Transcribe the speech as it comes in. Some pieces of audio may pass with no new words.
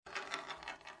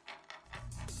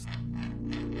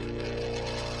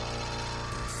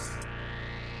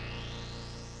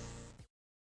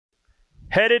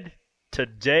headed to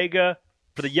Talladega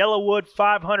for the Yellowwood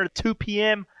 500, 2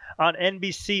 p.m. on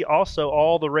NBC. Also,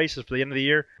 all the races for the end of the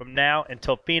year from now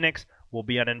until Phoenix will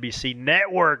be on NBC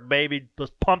Network, baby.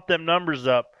 Let's pump them numbers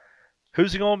up.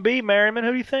 Who's it going to be, Merriman?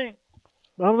 Who do you think?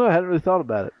 I don't know. I hadn't really thought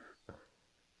about it.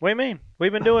 What do you mean?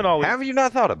 We've been doing all week. Have you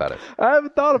not thought about it? I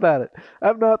haven't thought about it. I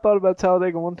have not thought about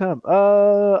Talladega one time.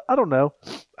 I don't know.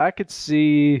 I could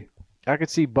see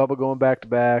Bubba going back to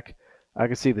back. I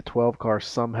could see the 12 car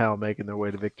somehow making their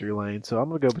way to victory lane. So I'm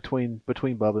going to go between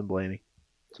Bubba and Blaney.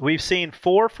 We've seen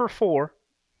 4 for 4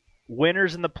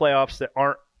 winners in the playoffs that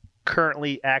aren't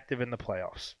currently active in the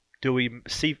playoffs. Do we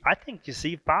see? I think you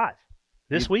see 5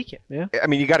 this weekend. Yeah. I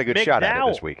mean, you got a good shot at it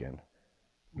McDowell. this weekend.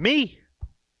 Me,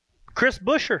 Chris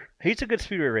Buescher. He's a good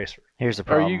speedway racer. Here's the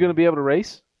problem. Are you going to be able to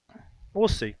race? We'll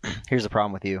see. Here's the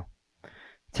problem with you.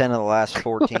 10 of the last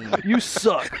 14. You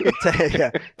suck.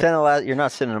 10 of the last. You're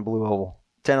not sitting in a blue oval.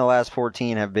 10 of the last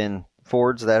 14 have been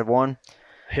Fords that have won.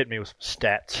 Hit me with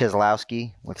stats.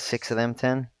 Keselowski with 6 of them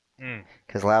 10. Mm.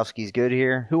 Keselowski's good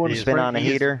here. Who won the He's been spring? on a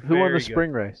heater. Who won Very the good.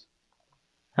 spring race?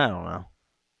 I don't know.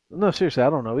 No, seriously, I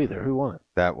don't know either. Who won it?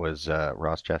 That was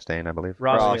Ross Chastain, I believe.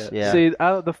 Ross, yeah. See,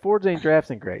 the Fords ain't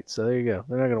drafting great, so there you go.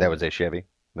 They're not going to That win. was a Chevy.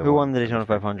 Who won the Daytona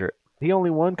 500? He only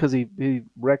won because he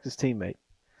wrecked his teammate.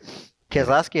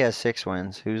 Keselowski has 6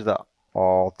 wins. Who's the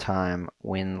all-time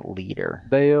win leader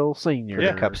Dale Sr.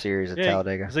 for the Cup Series at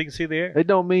Talladega? So you can see the air. It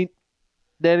don't mean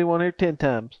Daddy won here 10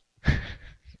 times.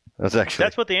 That's actually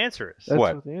That's what the answer is. That's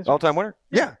what? the answer. All-time winner?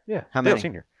 Yeah. Yeah. How Dale many?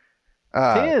 Senior.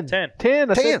 10. 10.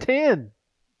 10. I 10. said 10.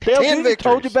 Dale 10 Jr.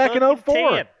 told you victories. back in Fucking 04.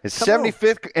 10. His Come on.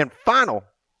 75th and final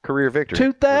career victory.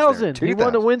 2000. He won the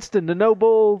 2000. Winston, the No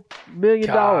Bull $1 million.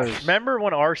 Remember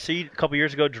when RC a couple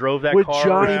years ago drove that With car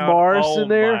Johnny around? Morris Oh in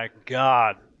there? my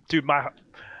God, dude,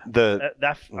 The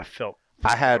I felt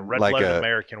I a had red-blooded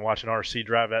American watching RC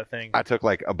drive that thing. I took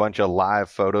like a bunch of live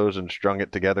photos and strung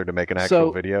it together to make an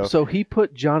actual video. So he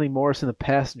put Johnny Morris in the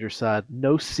passenger side,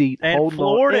 no seat, And holding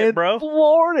floored on, it, and bro.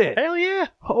 floored it. Hell yeah!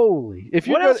 Holy! If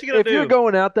What you're else you gonna if you're do?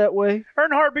 going out that way,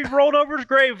 Earnhardt be rolled over his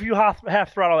grave if you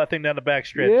half throttle that thing down the back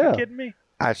stretch. Yeah. You kidding me?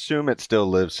 I assume it still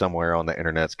lives somewhere on the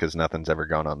internet because nothing's ever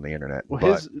gone on the internet. well,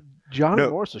 but, his Johnny No.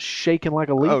 Morris was shaking like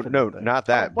a leaf. oh in no, that thing. not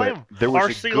that. Blame But him. there was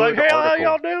a RC good like, hey, how article.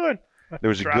 y'all doing? There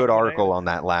was a Driving good the article name. on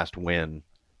that last win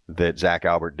that Zach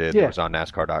Albert did. Yeah. That was on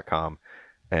NASCAR.com,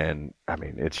 and I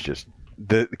mean it's just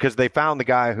because they found the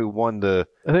guy who won the.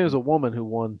 I think it was a woman who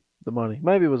won the money.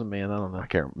 Maybe it was a man. I don't know. I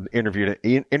can't remember,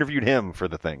 interviewed him for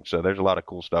the thing. So there's a lot of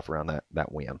cool stuff around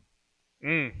that win.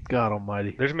 God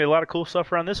Almighty. There's gonna be a lot of cool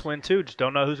stuff around this win too. Just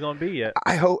don't know who's gonna be yet.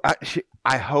 I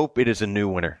hope it is a new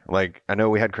winner. Like I know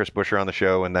we had Chris Buescher on the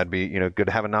show, and that'd be good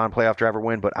to have a non-playoff driver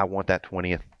win. But I want that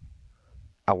 20th.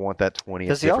 I want that 20th.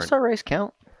 Does the different- All-Star race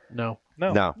count? No.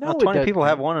 No. No. No, Well, it 20 doesn't. people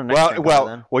have won in next year,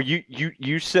 then. Well,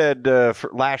 you said for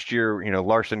last year,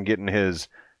 Larson getting his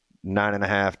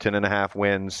 9.5, 10.5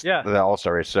 wins. Yeah. The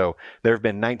All-Star race. So there have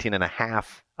been 19.5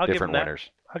 I'll give different him that. winners.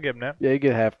 I'll give him that Yeah, you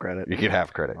get half credit. You get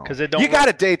half credit because it don't. You got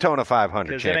a Daytona 500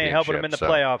 because championship. it ain't helping him in the so-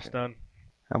 playoffs. Done.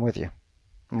 I'm with you.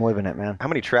 I'm living it, man. How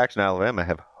many tracks in Alabama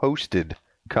have hosted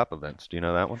Cup events? Do you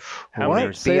know that one? How What?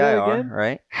 many? Say that BIR, again?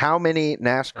 right? How many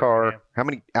Birmingham. how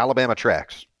many Alabama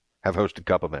tracks have hosted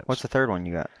Cup events? What's the third one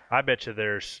you got? I bet you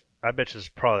there's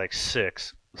probably like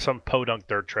 6. Some podunk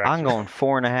dirt tracks. I'm going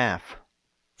 4.5.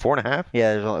 4.5?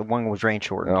 Yeah, there's one was rain An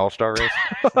shortened. All-Star race?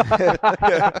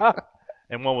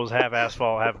 And one was half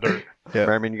asphalt, half dirt.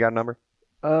 Merriman, you got a number?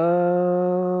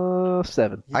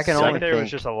 7. I can Like only there was think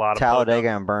just a lot of Talladega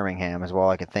and Birmingham is all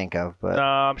I could think of. But No,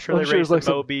 I'm sure I'm they sure raced it's like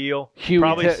the Mobile.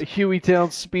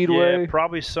 Hueytown Speedway. Yeah,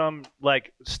 probably some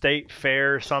like state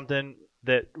fair or something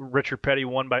that Richard Petty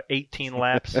won by 18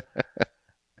 laps.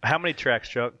 How many tracks,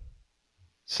 Chuck?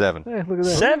 7. Hey, look at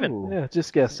that. 7. Ooh. Yeah,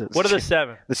 just guessed it. What are the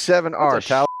 7? The 7 are That's a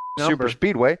Talladega number. Super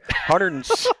Speedway,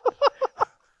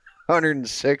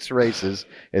 106 races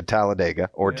at Talladega,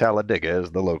 or Talladega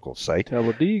is the local site.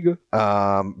 Talladega.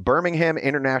 Birmingham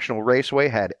International Raceway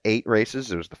had 8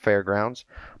 races. It was the fairgrounds.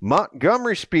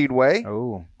 Montgomery Speedway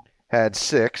oh, had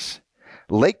 6.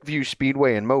 Lakeview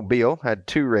Speedway in Mobile had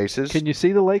 2 races. Can you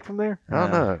see the lake from there? I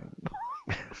don't know.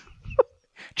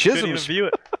 Couldn't even view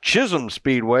it. Chisholm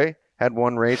Speedway had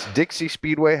 1 race. Dixie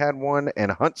Speedway had 1,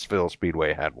 and Huntsville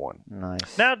Speedway had 1.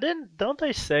 nice. Now, don't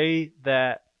they say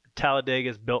that Talladega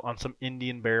is built on some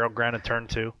Indian burial ground in turn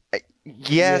 2?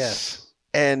 Yes.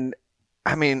 And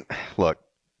I mean, look,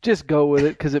 Just go with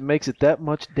it because it makes it that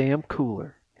much damn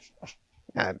cooler.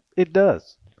 uh, It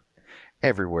does.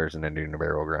 everywhere's an Indian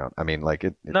burial ground. I mean, like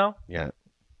it No, yeah.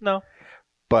 no.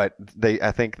 But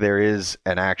I think there is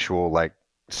an actual like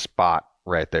spot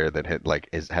right there that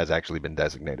has actually been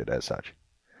designated as such.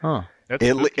 Huh. That's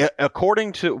spooky.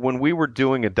 According to when we were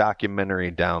doing a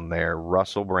documentary down there,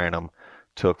 Russell Branham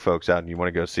took folks out, and you want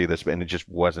to go see this, and it just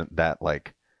wasn't that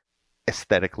like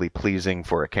aesthetically pleasing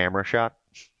for a camera shot.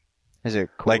 Is it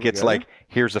cool? Like it's like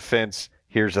here's a fence,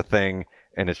 here's a thing,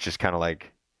 and it's just kind of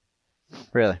like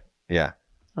really? yeah.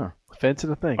 Fence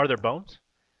and a thing. Are there bones?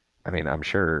 I mean, I'm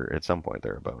sure at some point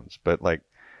there are bones, but like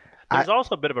There's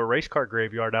also a bit of a race car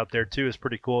graveyard out there too. It's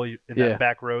pretty cool. In that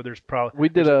back road, there's probably We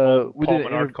did Paul an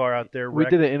Menard car out there. we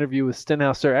wrecked. did an interview with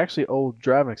Stenhouse. They're actually old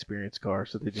driving experience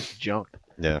cars, so they just junked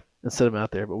yeah, and set them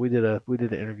out there. But we did an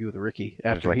interview with Ricky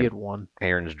after like he a had won.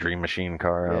 Aaron's Dream Machine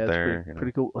car Yeah, out it's there.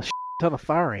 pretty cool. A ton of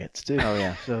fire ants too. Oh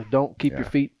yeah. So don't keep your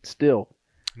feet still.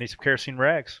 Need some kerosene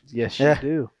rags. Yes, you Yeah.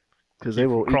 do, because they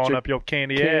will eat Crawling your up your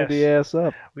candy ass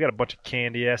up. We got a bunch of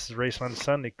candy asses racing on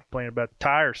Sunday complaining about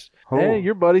tires. Hey,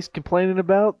 your buddy's complaining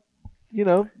about,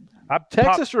 I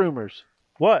Texas rumors.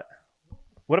 What?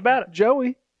 What about it?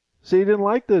 Joey, see, he didn't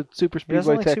like the super He doesn't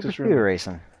speedway like Texas super speedway rumor.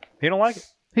 racing. He don't like it.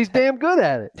 He's damn good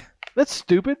at it. That's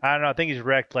stupid. I don't know. I think he's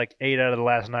wrecked like 8 out of the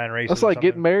last 9 races. That's or like something.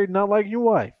 getting married and not liking your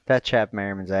wife. That chapped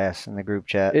Merriman's ass in the group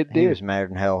chat. It He did. was madder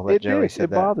than hell that It Joey did. said It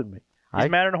that. bothered me. He's I-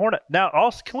 madder than a hornet. Now,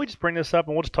 also, can we just bring this up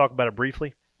and we'll just talk about it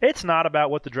briefly? It's not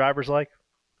about what the driver's like.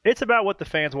 It's about what the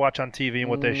fans watch on TV and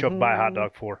what they show up buy a hot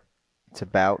dog for. It's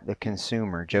about the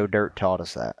consumer. Joe Dirt taught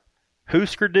us that.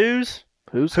 Husker do's,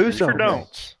 Who's Husker don't?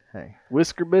 don'ts. Hey.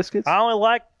 Whisker biscuits. I only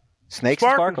like Snakes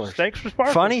and sparklers. sparklers. Snakes for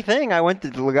sparklers. Funny thing, I went to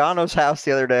Logano's house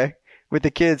the other day with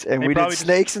the kids, and They we did probably just-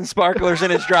 snakes and sparklers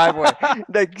in his driveway.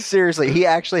 Like seriously, he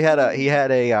actually had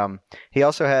he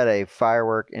also had a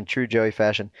firework in true Joey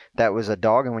fashion that was a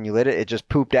dog, and when you lit it, it just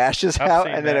pooped ashes I've out,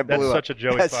 seen and then that. it blew That's up. such a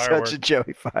Joey That's firework. such a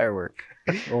Joey firework.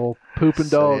 Old pooping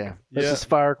So, dog. yeah. That's Yeah. his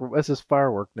fire. That's his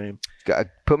firework name.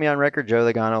 Put me on record, Joe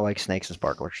Logano likes snakes and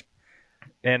sparklers.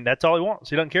 And that's all he wants.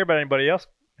 He doesn't care about anybody else.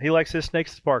 He likes his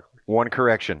snakes and sparklers. One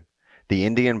correction: the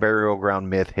Indian burial ground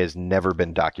myth has never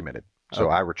been documented. So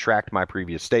I retract my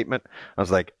previous statement. I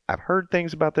was like, I've heard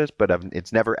things about this, but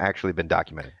it's never actually been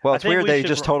documented. Well, I it's think weird we that you should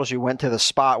just r- told us you went to the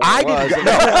spot where I it was. didn't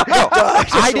go,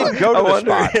 I didn't go to I the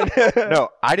wonder- spot. No,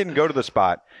 I didn't go to the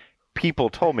spot. People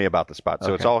told me about the spot,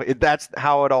 so it's Okay. all. That's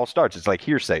how it all starts. It's like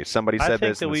hearsay. Somebody I said think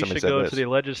this, that and we somebody should said go this. to the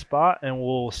alleged spot and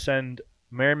we'll send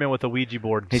Merriman with a Ouija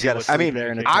board. He's See got a what- sleep I mean,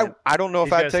 there in a I don't know if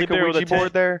He's gotta I'd take sleep a there with a Ouija tent.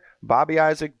 board there. Bobby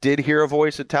Isaac did hear a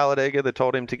voice at Talladega that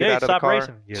told him to get Hey, out of the stop car.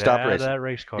 racing. Get Stop out racing. of that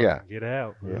race car. Yeah. Get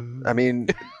out. I mean,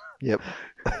 Yep.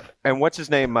 and what's his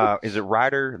name? Is it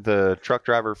Ryder, the truck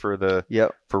driver for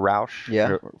Yep. Roush?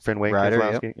 Yeah. Fenway Ryder,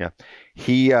 Keselowski? Yeah.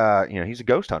 He, he's a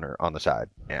ghost hunter on the side.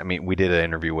 I mean, we did an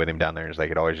interview with him down there, and it's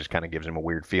like it always just kind of gives him a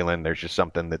weird feeling. There's just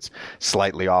something that's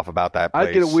slightly off about that place.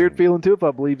 I'd get a weird feeling too if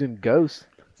I believed in ghosts.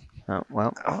 Oh,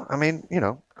 well, I mean,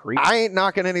 I ain't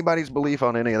knocking anybody's belief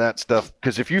on any of that stuff.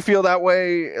 Because if you feel that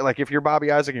way, like if you're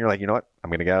Bobby Isaac and you're like, you know what, I'm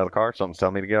going to get out of the car. Something's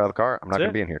telling me to get out of the car. I'm not That's going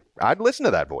to be in here. I'd listen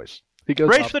to that voice. He goes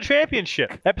Race up. for the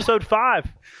championship. Episode 5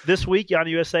 this week on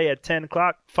USA at 10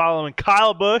 o'clock. Following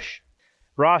Kyle Busch,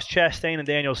 Ross Chastain, and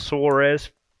Daniel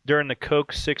Suarez during the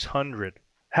Coke 600.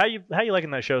 How you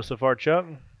liking that show so far, Chuck?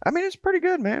 I mean, it's pretty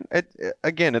good, man.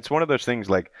 Again, it's one of those things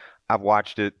like I've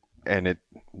watched it, and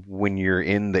when you're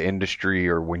in the industry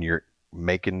or when you're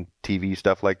making TV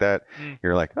stuff like that,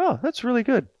 you're like, oh, that's really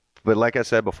good. But like I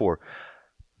said before,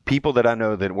 people that I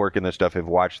know that work in this stuff have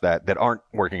watched that aren't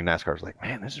working in NASCAR is like,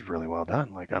 man, this is really well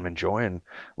done. Like I'm enjoying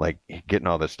like getting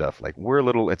all this stuff. Like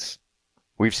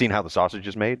we've seen how the sausage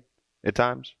is made at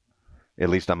times, at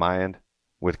least on my end,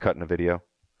 with cutting a video.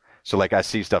 So like I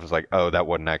see stuff as like, oh, that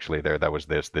wasn't actually there. That was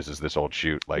this. This is this old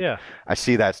shoot. Like Yeah. I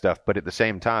see that stuff, but at the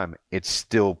same time, it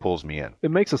still pulls me in.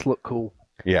 It makes us look cool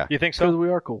Yeah. You think because so? we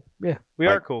are cool. Yeah, We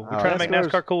are like- cool. We're trying to make NASCAR's-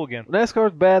 NASCAR cool again.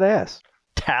 NASCAR's badass.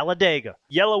 Talladega.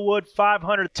 Yellowwood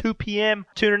 500 2 p.m.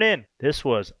 Tuning in. This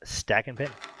was Stack and Penny.